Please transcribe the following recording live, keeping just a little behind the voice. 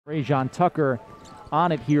Rajon Tucker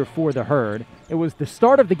on it here for the Herd. It was the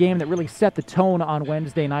start of the game that really set the tone on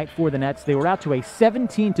Wednesday night for the Nets. They were out to a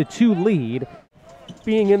 17-2 lead.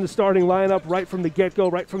 Being in the starting lineup right from the get-go,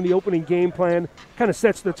 right from the opening game plan, kind of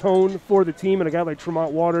sets the tone for the team, and a guy like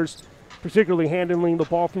Tremont Waters, particularly handling the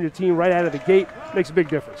ball from your team right out of the gate, makes a big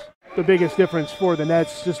difference. The biggest difference for the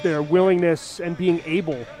Nets, just their willingness and being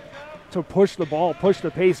able to push the ball, push the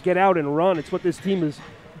pace, get out and run. It's what this team is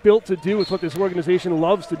built to do. It's what this organization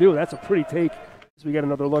loves to do. That's a pretty take. So we get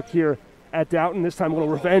another look here at Dowtin. This time a little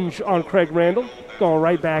revenge on Craig Randall, going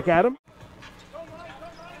right back at him.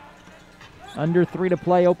 Under 3 to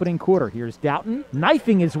play opening quarter. Here's Dowtin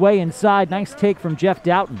knifing his way inside. Nice take from Jeff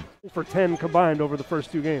Dowtin. For 10 combined over the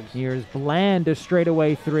first 2 games. Here's Bland, a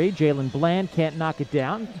straightaway 3. Jalen Bland can't knock it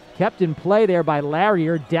down. Kept in play there by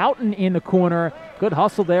Larrier. Dowtin in the corner. Good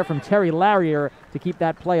hustle there from Terry Larrier to keep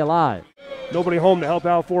that play alive. Nobody home to help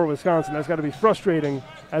out for Wisconsin. That's got to be frustrating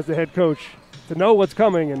as the head coach to know what's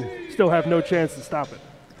coming and still have no chance to stop it.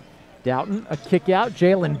 Dowtin, a kick out.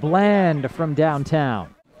 Jalen Bland from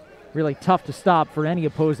downtown. Really tough to stop for any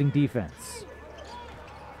opposing defense.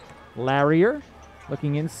 Larrier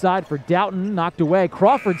looking inside for Dowtin, knocked away.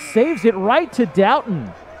 Crawford saves it right to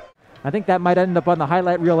Dowtin. I think that might end up on the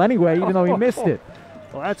highlight reel anyway, even though he missed it.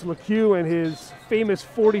 Well, that's McHugh and his famous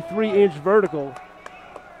 43-inch vertical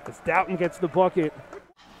as Dowtin gets the bucket.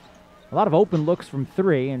 A lot of open looks from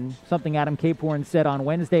 3, and something Adam Caporn said on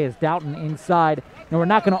Wednesday is Dowtin inside. Now, we're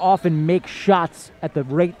not going to often make shots at the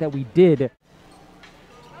rate that we did.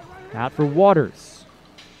 Out for Waters.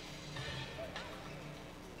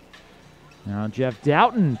 Now Jeff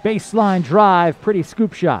Dowtin, baseline drive, pretty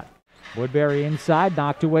scoop shot. Woodbury inside,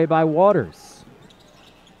 knocked away by Waters.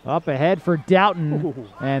 Up ahead for Dowtin,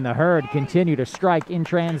 and the Herd continue to strike in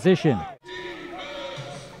transition.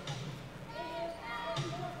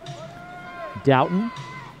 Dowtin.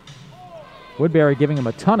 Woodbury giving him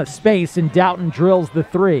a ton of space, and Dowtin drills the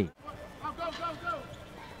 3.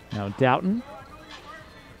 Now Dowtin.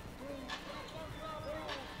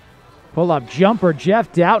 Pull-up jumper,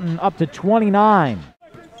 Jeff Dowtin up to 29.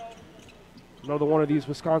 Another one of these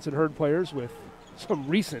Wisconsin Herd players with some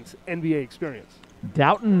recent NBA experience.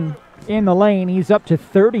 Dowtin in the lane, he's up to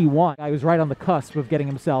 31. He was right on the cusp of getting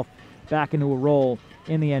himself back into a role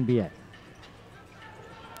in the NBA.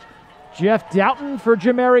 Jeff Dowtin for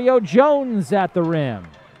Jamario Jones at the rim.